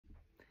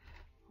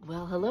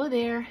Well, hello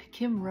there.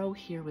 Kim Rowe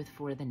here with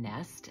For the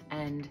Nest,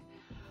 and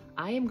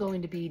I am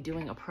going to be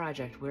doing a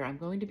project where I'm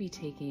going to be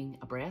taking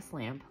a brass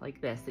lamp like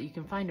this that you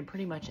can find in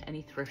pretty much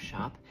any thrift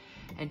shop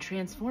and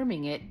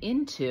transforming it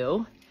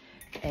into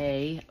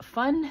a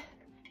fun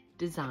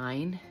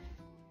design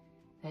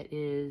that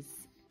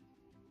is,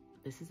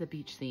 this is a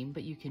beach theme,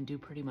 but you can do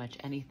pretty much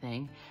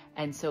anything.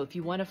 And so if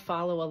you want to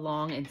follow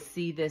along and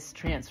see this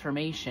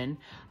transformation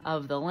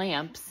of the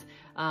lamps,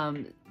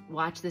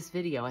 watch this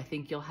video. I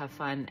think you'll have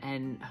fun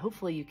and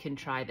hopefully you can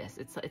try this.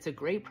 It's a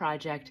great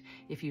project.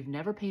 If you've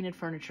never painted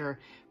furniture,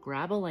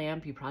 grab a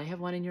lamp. You probably have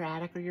one in your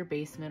attic or your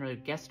basement or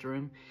guest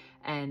room,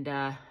 and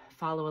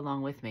follow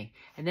along with me.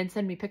 And then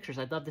send me pictures.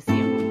 I'd love to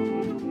see them.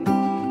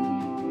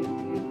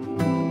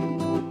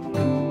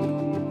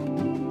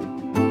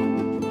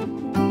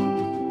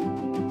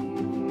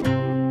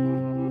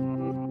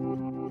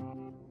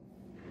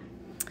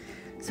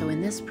 So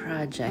in this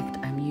project,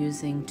 I'm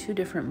using two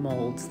different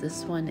molds.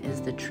 This one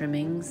is the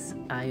Trimmings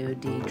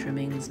IOD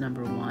Trimmings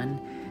 #1,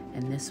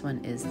 and this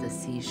one is the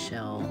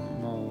Seashell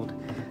mold.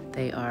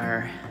 They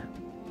are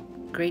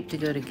great to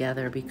go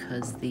together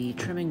because the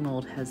trimming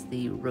mold has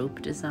the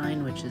rope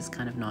design, which is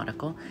kind of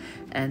nautical,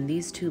 and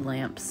these two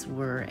lamps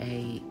were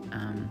a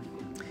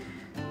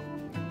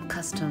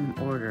custom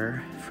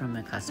order from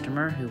a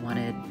customer who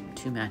wanted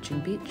two matching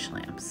beach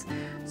lamps.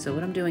 So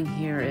what I'm doing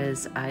here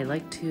is I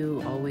like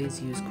to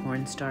always use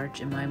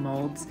cornstarch in my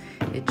molds.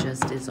 It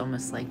just is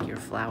almost like you're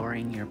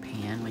flouring your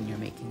pan when you're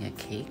making a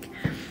cake.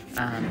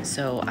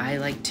 So I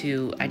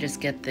just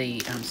get the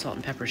salt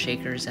and pepper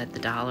shakers at the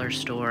dollar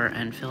store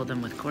and fill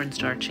them with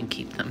cornstarch and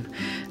keep them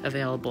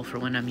available for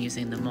when I'm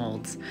using the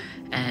molds.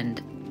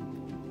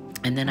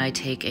 And then I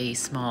take a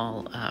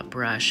small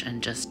brush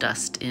and just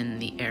dust in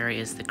the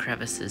areas, the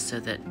crevices, so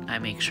that I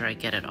make sure I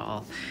get it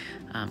all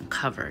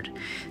covered.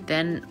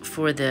 Then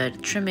for the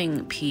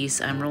trimming piece,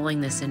 I'm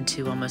rolling this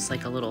into almost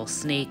like a little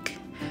snake,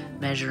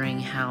 measuring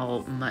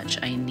how much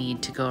I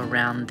need to go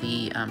around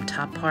the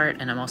top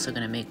part, and I'm also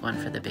going to make one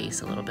for the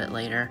base a little bit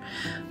later.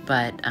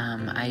 But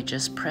I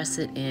just press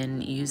it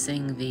in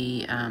using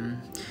the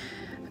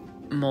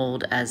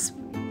mold as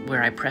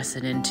where I press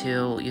it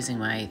into using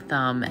my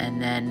thumb,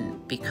 and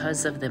then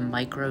because of the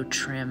micro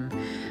rim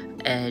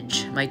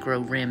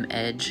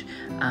edge,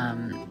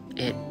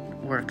 it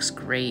works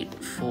great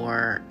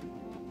for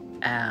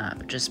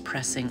just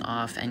pressing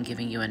off and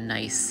giving you a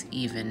nice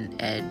even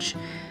edge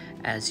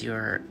as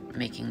you're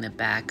making the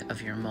back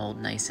of your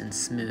mold nice and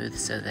smooth,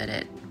 so that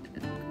it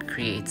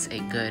creates a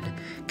good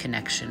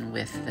connection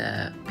with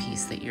the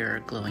piece that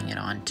you're gluing it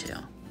onto.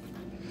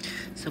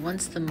 So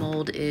once the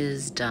mold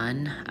is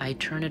done, I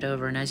turn it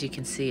over, and as you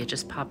can see, it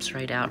just pops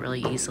right out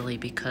really easily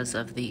because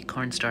of the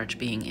cornstarch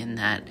being in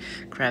that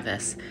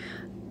crevice.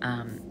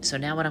 So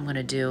now what I'm going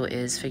to do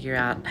is figure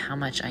out how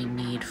much I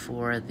need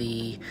for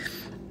the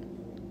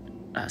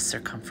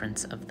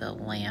circumference of the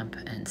lamp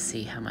and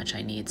see how much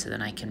I need, so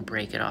then I can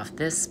break it off.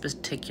 This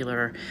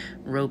particular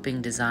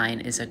roping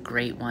design is a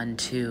great one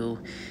to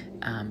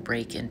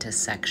break into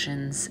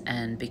sections,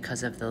 and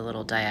because of the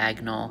little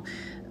diagonal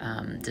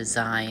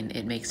design,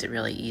 it makes it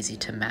really easy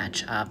to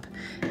match up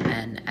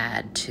and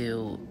add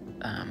to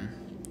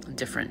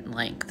different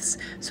lengths.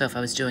 So if I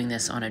was doing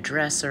this on a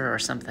dresser or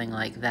something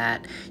like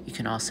that, you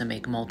can also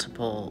make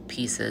multiple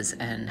pieces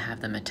and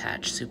have them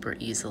attach super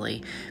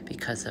easily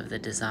because of the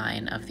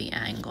design of the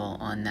angle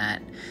on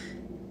that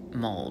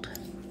mold.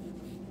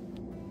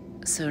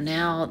 So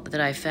now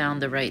that I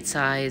found the right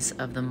size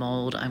of the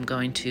mold, I'm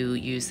going to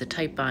use the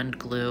Type Bond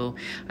glue.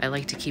 I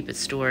like to keep it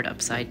stored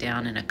upside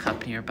down in a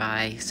cup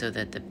nearby so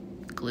that the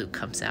glue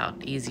comes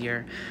out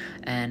easier.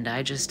 And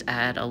I just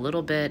add a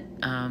little bit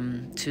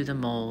to the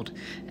mold,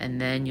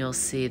 and then you'll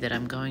see that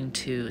I'm going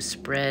to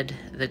spread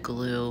the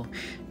glue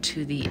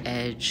to the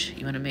edge.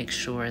 You want to make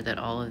sure that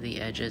all of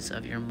the edges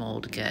of your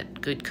mold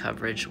get good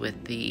coverage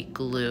with the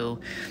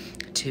glue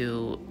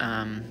to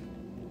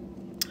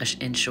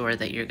ensure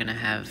that you're going to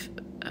have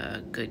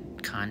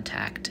good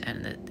contact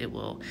and that it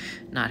will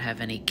not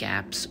have any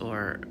gaps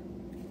or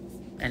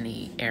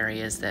any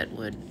areas that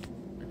would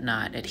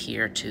not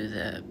adhere to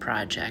the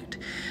project.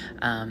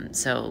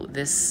 So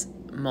this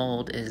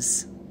mold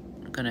is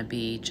going to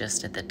be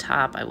just at the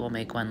top. I will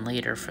make one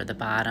later for the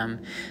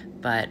bottom,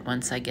 but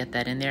once I get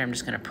that in there, I'm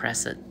just going to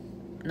press it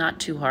not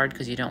too hard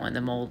because you don't want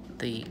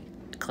the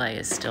clay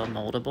is still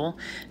moldable.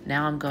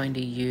 Now I'm going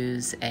to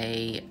use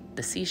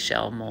the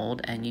seashell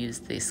mold and use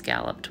the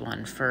scalloped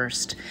one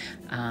first,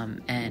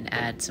 and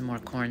add some more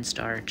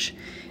cornstarch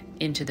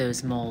into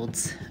those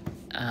molds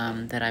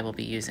that I will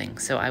be using.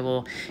 So I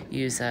will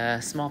use a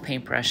small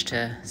paintbrush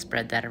to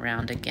spread that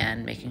around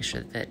again, making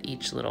sure that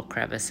each little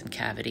crevice and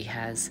cavity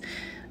has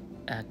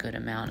a good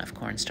amount of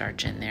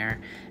cornstarch in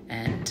there,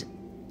 and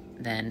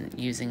then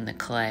using the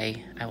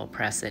clay, I will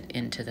press it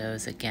into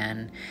those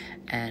again.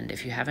 And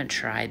if you haven't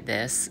tried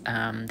this,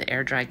 the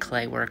air dry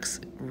clay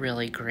works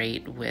really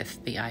great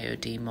with the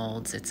IOD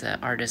molds. It's an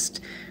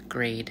artist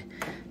grade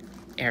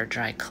air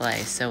dry clay,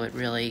 so it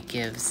really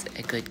gives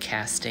a good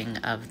casting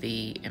of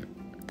the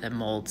the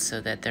molds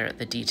so that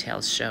the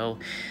details show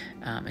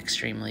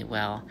extremely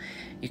well.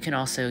 You can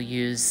also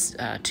use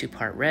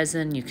 2-part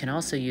resin. You can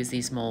also use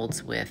these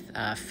molds with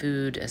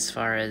food, as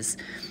far as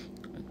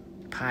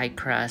pie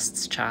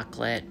crusts,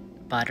 chocolate,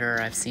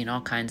 butter. I've seen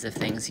all kinds of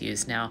things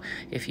used. Now,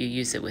 if you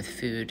use it with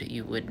food,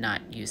 you would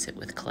not use it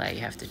with clay.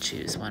 You have to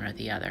choose one or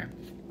the other.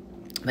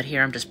 But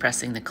here I'm just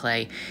pressing the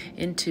clay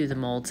into the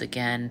molds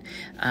again,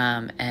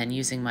 and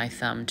using my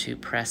thumb to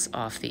press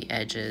off the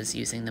edges,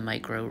 using the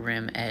micro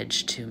rim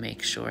edge to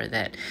make sure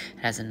that it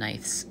has a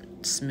nice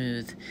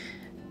smooth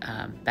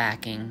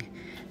backing,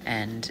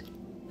 and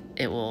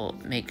it will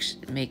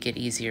make it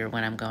easier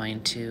when I'm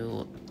going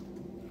to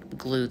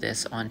glue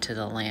this onto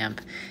the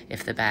lamp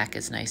if the back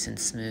is nice and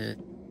smooth.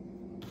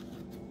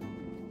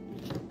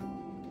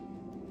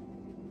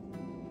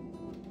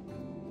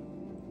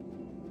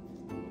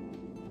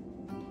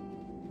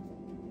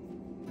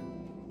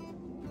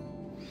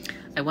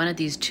 I wanted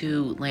these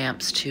two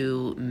lamps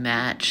to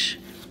match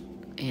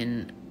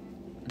in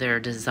their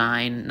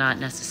design, not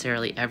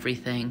necessarily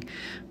everything,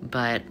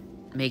 but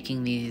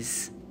making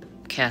these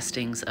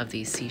castings of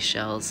these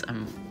seashells.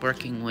 I'm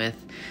working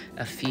with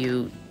a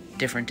few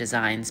different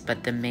designs,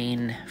 but the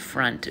main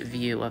front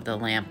view of the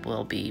lamp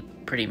will be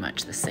pretty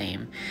much the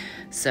same.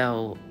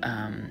 So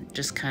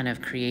just kind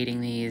of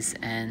creating these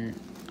and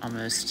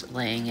almost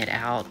laying it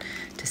out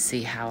to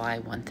see how I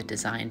want the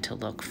design to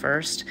look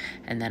first,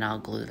 and then I'll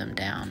glue them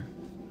down.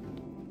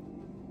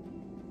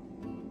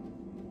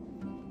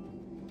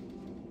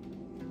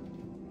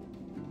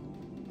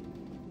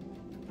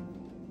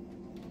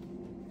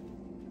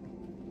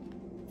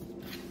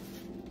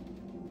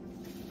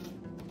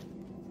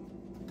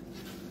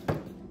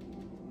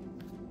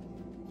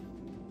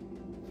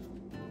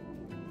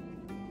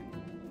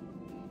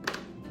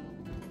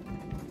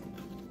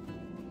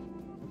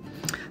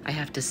 I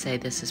have to say,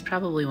 this is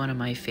probably one of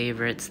my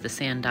favorites. The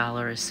sand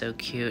dollar is so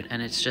cute,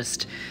 and it's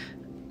just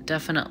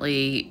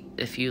definitely,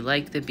 if you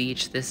like the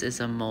beach, this is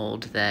a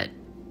mold that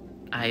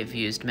I've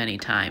used many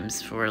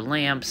times for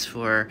lamps,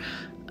 for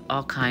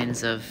all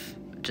kinds of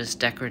just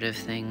decorative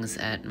things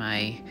at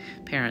my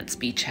parents'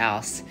 beach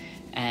house.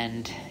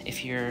 And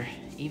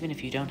even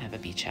if you don't have a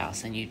beach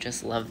house and you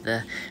just love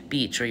the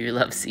beach or you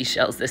love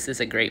seashells, this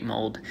is a great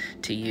mold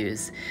to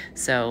use.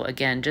 So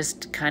again,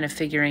 just kind of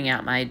figuring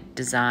out my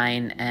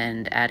design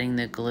and adding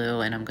the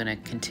glue, and I'm going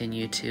to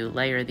continue to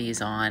layer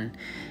these on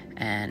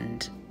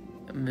and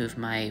move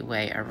my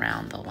way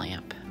around the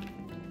lamp.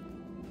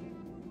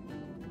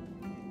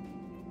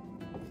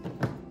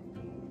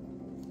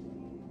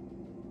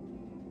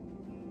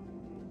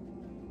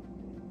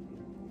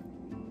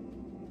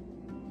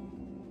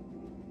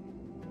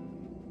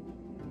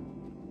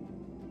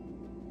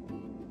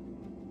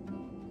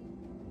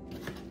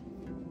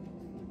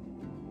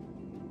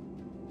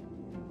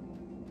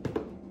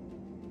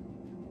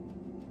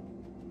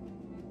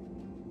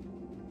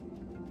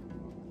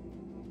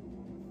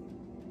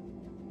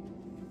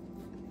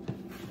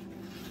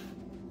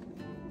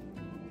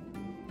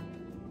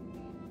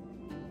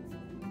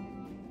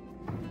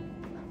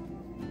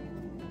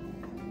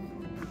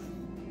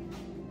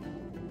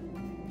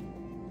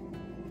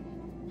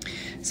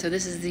 So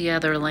this is the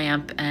other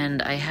lamp,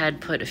 and I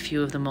had put a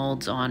few of the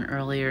molds on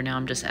earlier. Now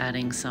I'm just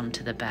adding some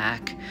to the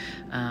back.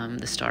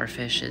 The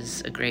starfish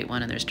is a great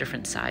one, and there's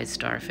different size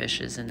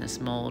starfishes in this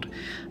mold.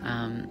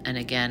 And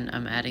again,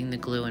 I'm adding the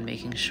glue and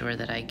making sure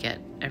that I get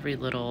every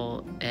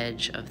little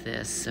edge of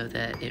this so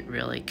that it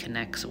really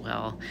connects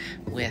well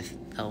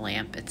with the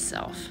lamp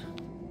itself.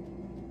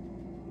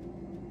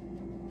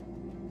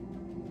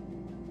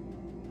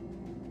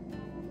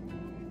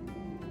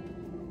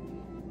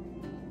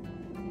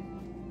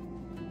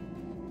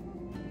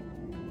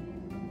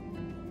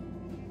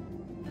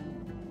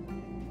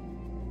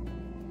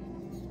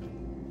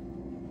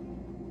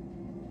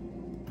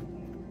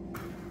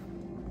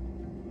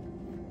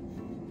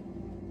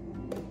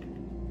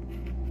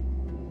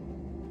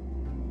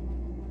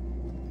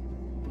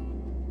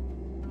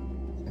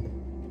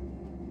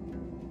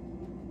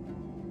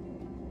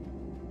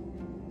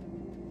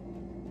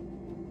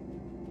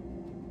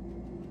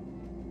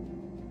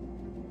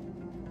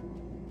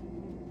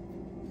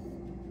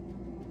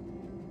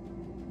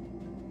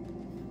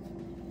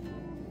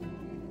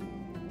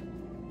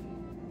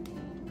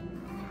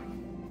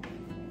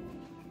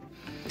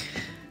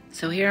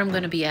 So here I'm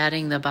going to be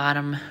adding the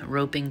bottom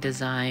roping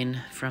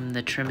design from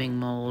the trimming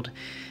mold,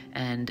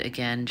 and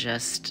again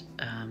just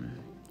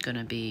going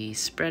to be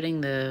spreading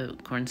the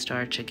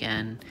cornstarch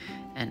again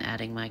and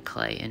adding my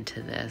clay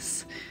into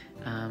this.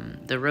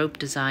 The rope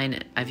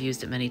design, I've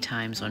used it many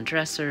times on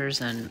dressers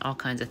and all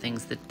kinds of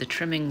things. The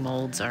trimming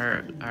molds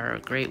are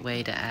a great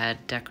way to add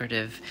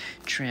decorative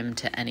trim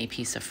to any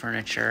piece of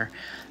furniture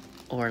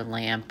or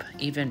lamp.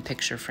 Even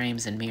picture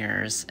frames and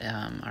mirrors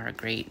are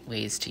great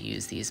ways to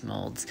use these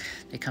molds.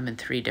 They come in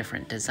 3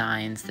 different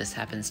designs. This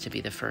happens to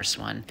be the first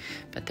one,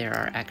 but there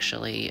are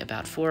actually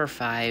about 4 or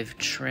 5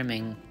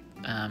 trimming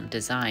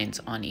designs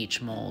on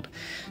each mold.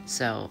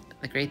 So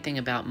the great thing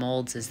about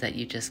molds is that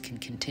you just can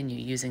continue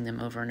using them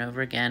over and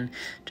over again,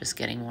 just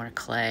getting more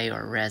clay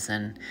or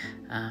resin.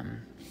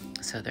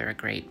 So they're a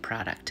great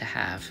product to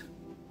have.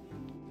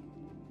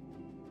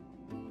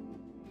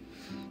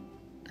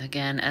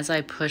 Again, as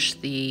I push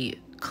the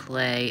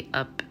clay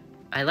up,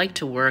 I like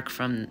to work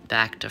from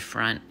back to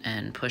front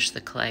and push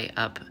the clay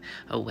up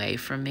away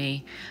from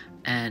me.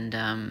 And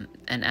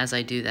as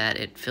I do that,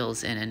 it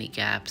fills in any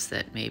gaps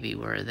that maybe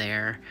were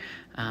there,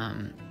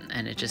 and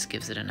it just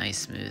gives it a nice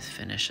smooth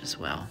finish as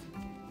well.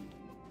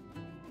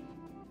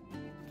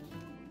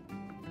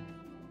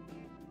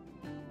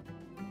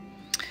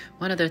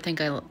 One other thing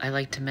I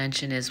like to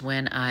mention is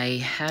when I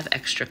have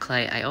extra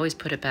clay, I always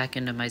put it back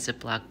into my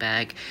Ziploc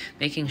bag,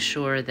 making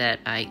sure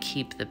that I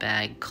keep the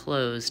bag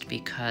closed,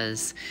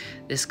 because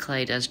this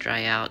clay does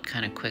dry out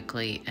kind of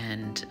quickly,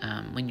 and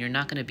when you're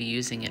not going to be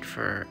using it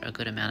for a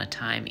good amount of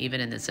time,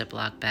 even in the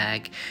Ziploc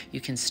bag,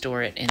 you can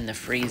store it in the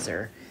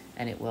freezer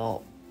and it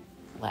will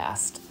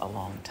last a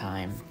long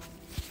time.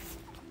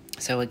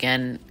 So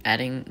again,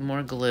 adding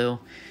more glue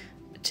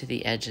to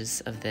the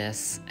edges of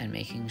this and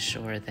making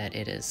sure that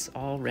it is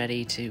all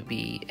ready to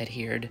be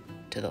adhered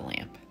to the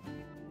lamp.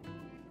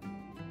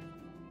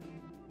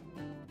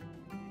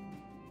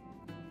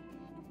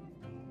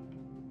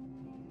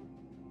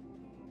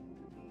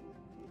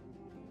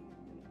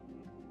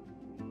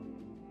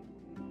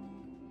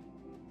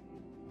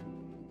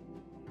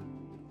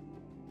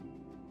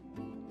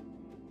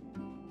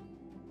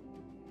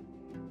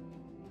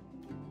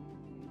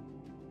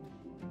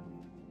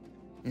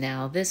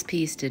 Now this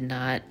piece did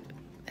not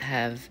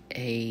have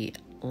a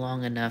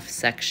long enough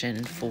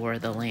section for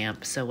the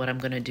lamp, so what I'm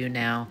going to do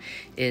now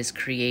is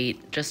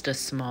create just a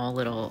small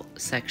little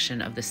section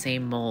of the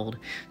same mold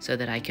so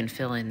that I can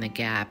fill in the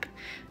gap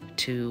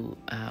to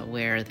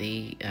where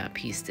the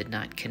piece did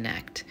not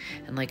connect.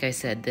 And like I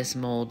said, this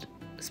mold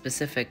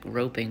specific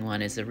roping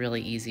one is a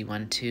really easy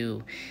one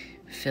to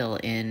fill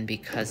in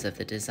because of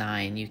the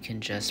design. You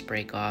can just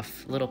break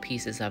off little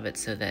pieces of it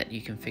so that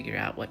you can figure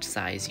out what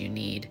size you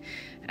need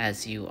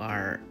as you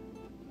are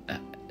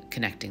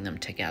connecting them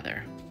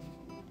together.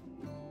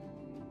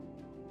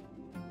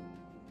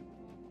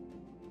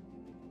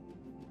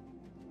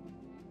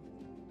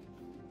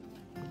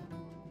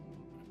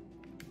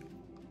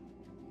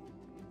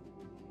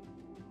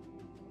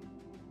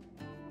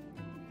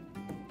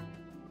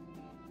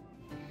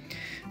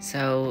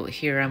 So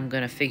here I'm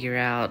going to figure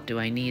out, do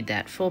I need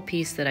that full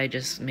piece that I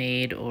just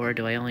made, or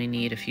do I only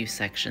need a few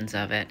sections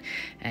of it?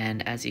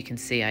 And as you can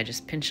see, I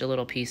just pinch a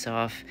little piece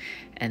off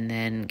and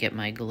then get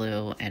my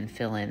glue and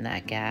fill in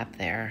that gap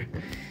there.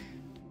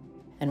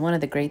 And one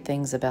of the great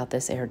things about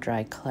this air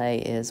dry clay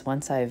is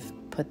once I've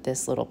put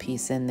this little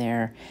piece in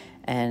there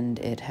and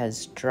it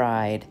has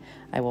dried,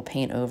 I will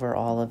paint over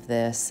all of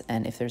this,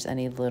 and if there's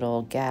any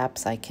little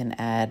gaps, I can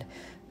add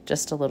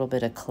just a little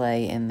bit of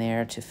clay in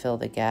there to fill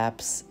the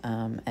gaps,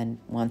 and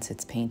once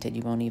it's painted,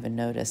 you won't even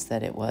notice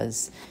that it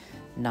was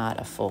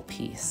not a full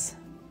piece.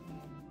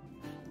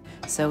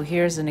 So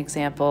here's an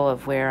example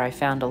of where I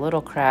found a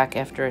little crack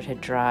after it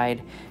had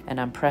dried, and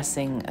I'm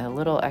pressing a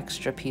little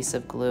extra piece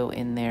of glue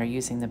in there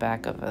using the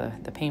back of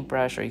the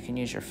paintbrush, or you can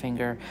use your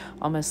finger,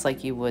 almost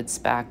like you would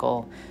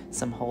spackle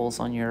some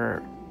holes on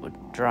your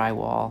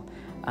drywall.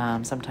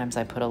 Sometimes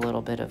I put a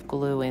little bit of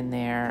glue in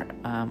there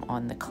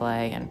on the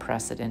clay and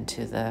press it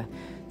into the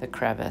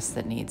crevice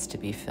that needs to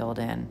be filled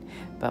in.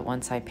 But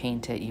once I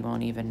paint it, you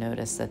won't even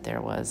notice that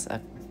there was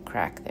a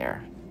crack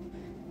there.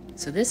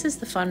 So this is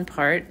the fun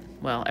part.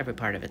 Well, every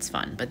part of it's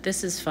fun, but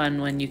this is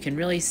fun when you can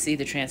really see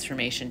the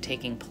transformation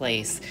taking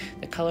place.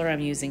 The color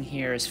I'm using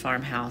here is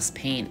Farmhouse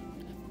Paint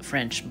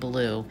French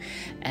Blue,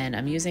 and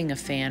I'm using a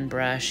fan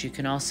brush. You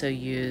can also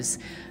use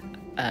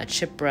a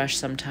chip brush.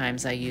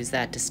 Sometimes I use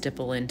that to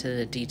stipple into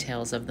the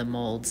details of the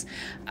molds.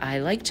 I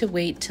like to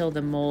wait till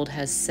the mold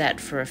has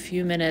set for a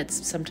few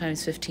minutes,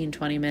 sometimes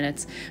 15-20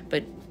 minutes,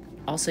 but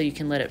also you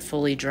can let it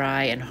fully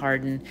dry and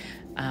harden.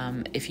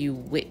 If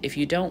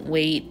you don't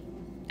wait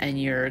and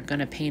you're going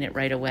to paint it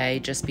right away,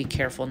 just be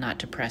careful not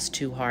to press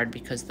too hard,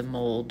 because the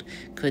mold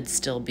could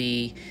still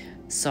be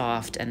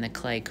soft and the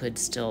clay could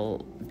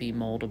still be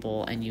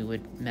moldable and you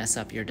would mess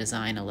up your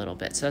design a little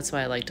bit. So that's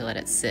why I like to let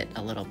it sit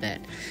a little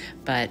bit.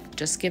 But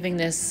just giving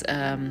this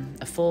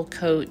a full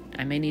coat.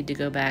 I may need to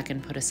go back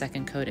and put a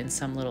second coat in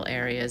some little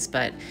areas,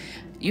 but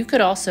you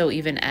could also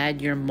even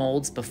add your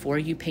molds before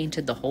you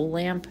painted the whole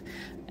lamp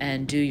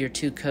and do your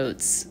 2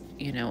 coats,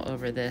 you know,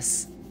 over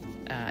this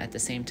at the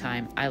same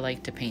time. I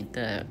like to paint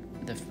the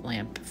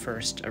lamp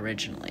first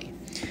originally.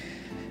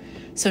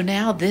 So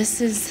now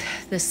this is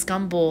the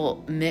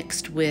scumble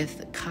mixed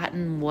with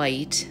cotton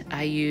white.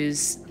 I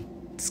use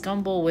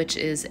scumble, which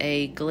is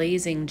a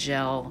glazing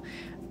gel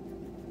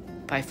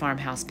by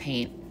Farmhouse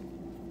Paint,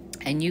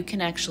 and you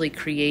can actually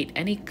create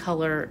any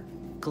color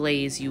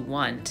glaze you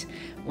want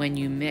when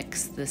you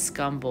mix the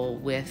scumble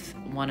with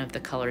one of the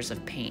colors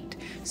of paint.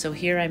 So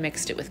here I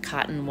mixed it with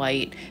cotton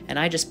white, and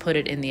I just put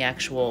it in the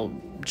actual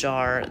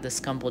jar, the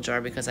scumble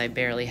jar, because I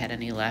barely had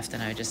any left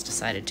and I just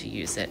decided to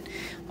use it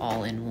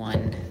all in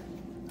one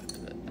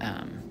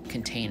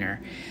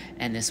container,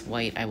 and this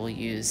white I will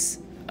use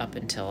up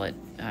until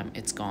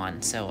it's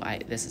gone. So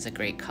this is a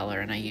great color,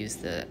 and I use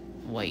the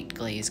white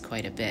glaze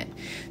quite a bit.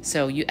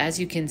 So as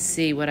you can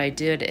see, what I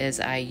did is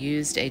I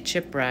used a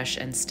chip brush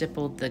and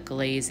stippled the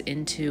glaze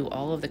into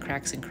all of the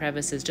cracks and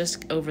crevices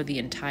just over the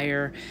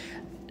entire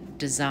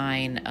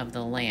design of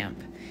the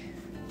lamp.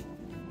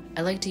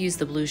 I like to use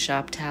the blue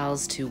shop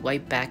towels to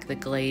wipe back the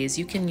glaze.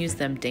 You can use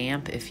them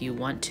damp if you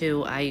want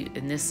to.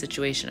 In this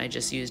situation, I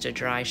just used a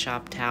dry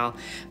shop towel,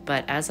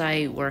 but as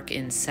I work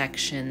in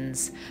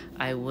sections,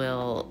 I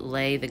will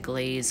lay the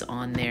glaze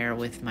on there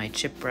with my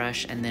chip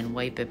brush and then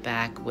wipe it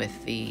back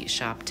with the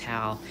shop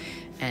towel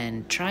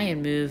and try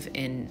and move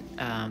in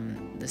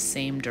the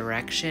same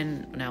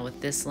direction. Now with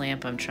this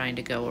lamp, I'm trying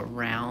to go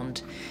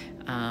around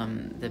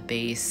the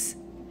base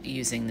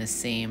using the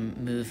same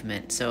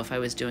movement. So if I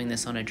was doing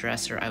this on a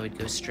dresser, I would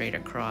go straight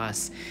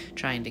across,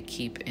 trying to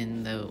keep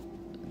in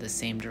the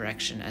same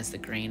direction as the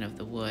grain of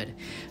the wood.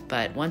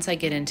 But once I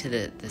get into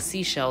the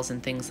seashells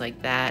and things like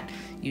that,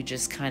 you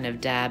just kind of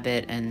dab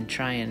it and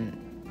try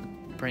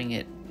and bring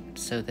it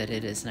so that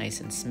it is nice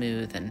and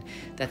smooth and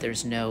that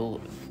there's no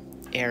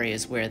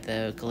areas where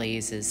the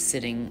glaze is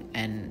sitting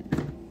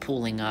and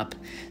pooling up,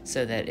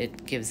 so that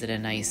it gives it a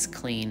nice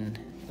clean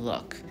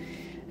look.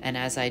 And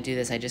as I do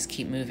this, I just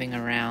keep moving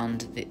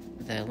around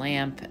the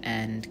lamp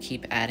and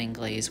keep adding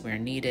glaze where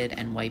needed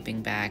and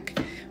wiping back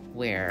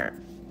where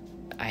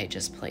I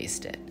just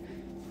placed it.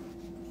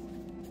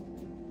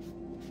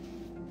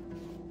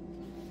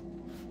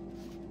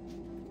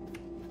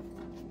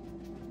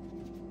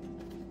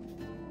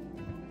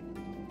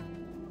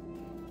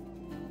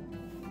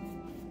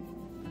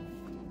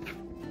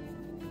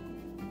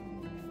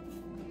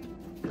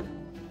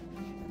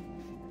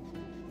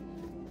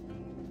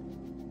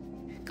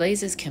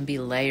 Glazes can be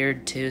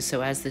layered too,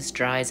 so as this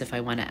dries, if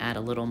I want to add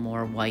a little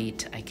more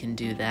white, I can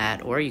do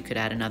that, or you could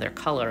add another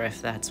color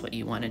if that's what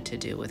you wanted to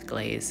do with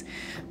glaze.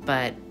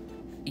 But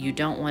you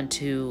don't want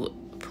to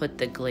put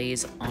the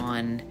glaze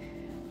on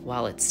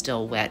while it's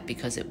still wet,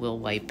 because it will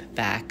wipe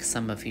back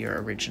some of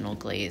your original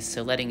glaze.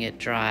 So letting it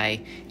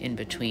dry in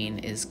between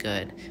is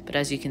good. But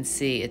as you can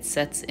see, it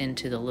sets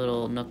into the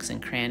little nooks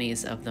and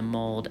crannies of the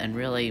mold and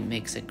really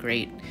makes a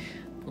great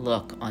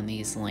look on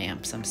these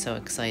lamps. I'm so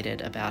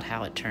excited about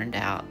how it turned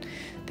out.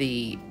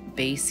 The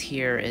base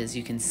here is,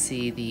 you can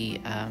see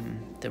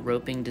the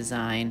roping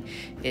design.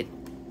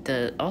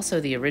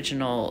 Also the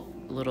original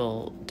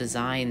little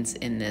designs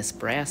in this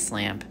brass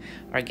lamp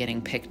are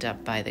getting picked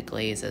up by the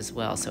glaze as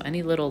well. So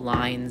any little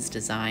lines,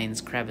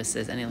 designs,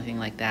 crevices, anything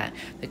like that,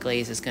 the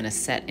glaze is going to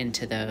set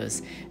into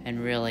those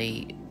and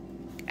really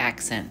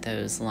accent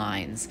those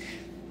lines.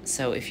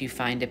 So if you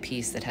find a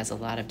piece that has a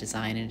lot of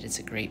design in it, it's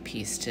a great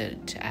piece to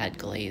add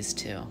glaze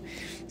to.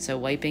 So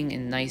wiping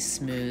in nice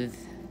smooth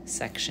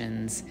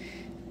sections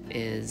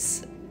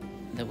is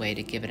the way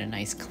to give it a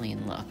nice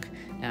clean look.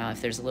 Now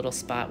if there's a little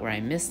spot where I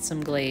missed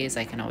some glaze,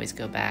 I can always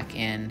go back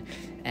in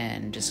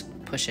and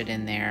just push it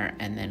in there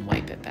and then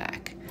wipe it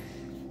back.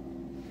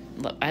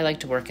 Look, I like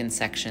to work in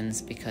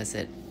sections because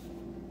it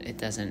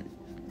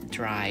doesn't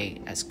dry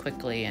as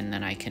quickly, and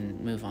then I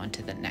can move on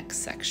to the next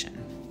section.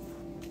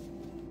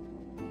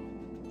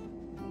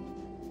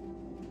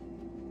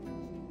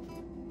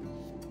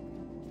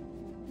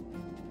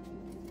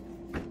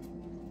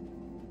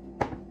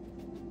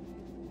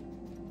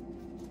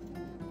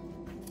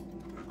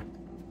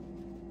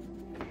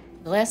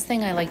 The last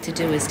thing I like to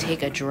do is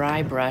take a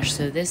dry brush.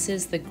 So this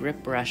is the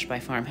grip brush by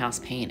Farmhouse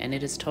Paint, and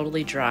it is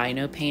totally dry,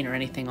 no paint or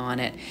anything on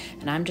it.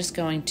 And I'm just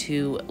going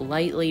to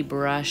lightly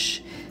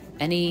brush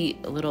any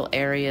little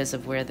areas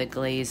of where the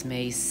glaze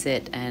may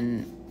sit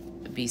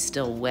and be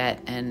still wet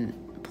and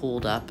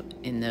pooled up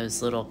in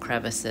those little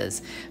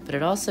crevices. But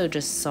it also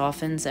just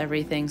softens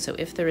everything. So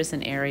if there is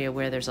an area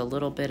where there's a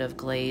little bit of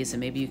glaze, and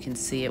maybe you can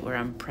see it where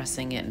I'm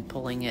pressing it and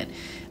pulling it,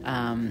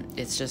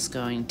 it's just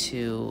going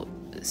to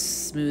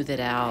smooth it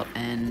out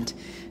and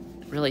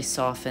really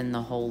soften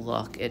the whole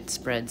look. It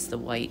spreads the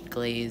white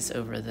glaze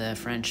over the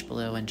French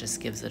blue and just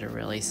gives it a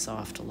really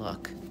soft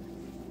look.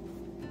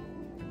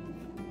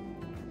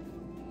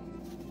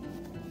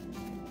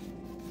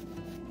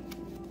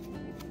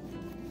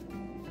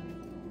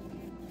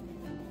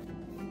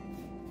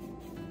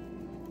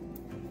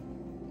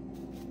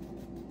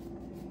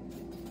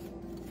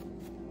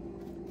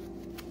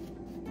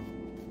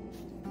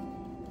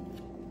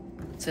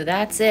 So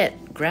that's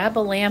it. Grab a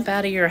lamp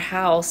out of your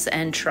house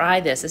and try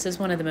this. This is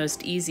one of the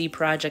most easy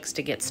projects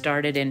to get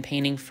started in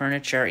painting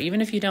furniture. Even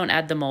if you don't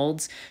add the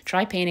molds,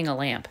 try painting a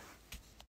lamp.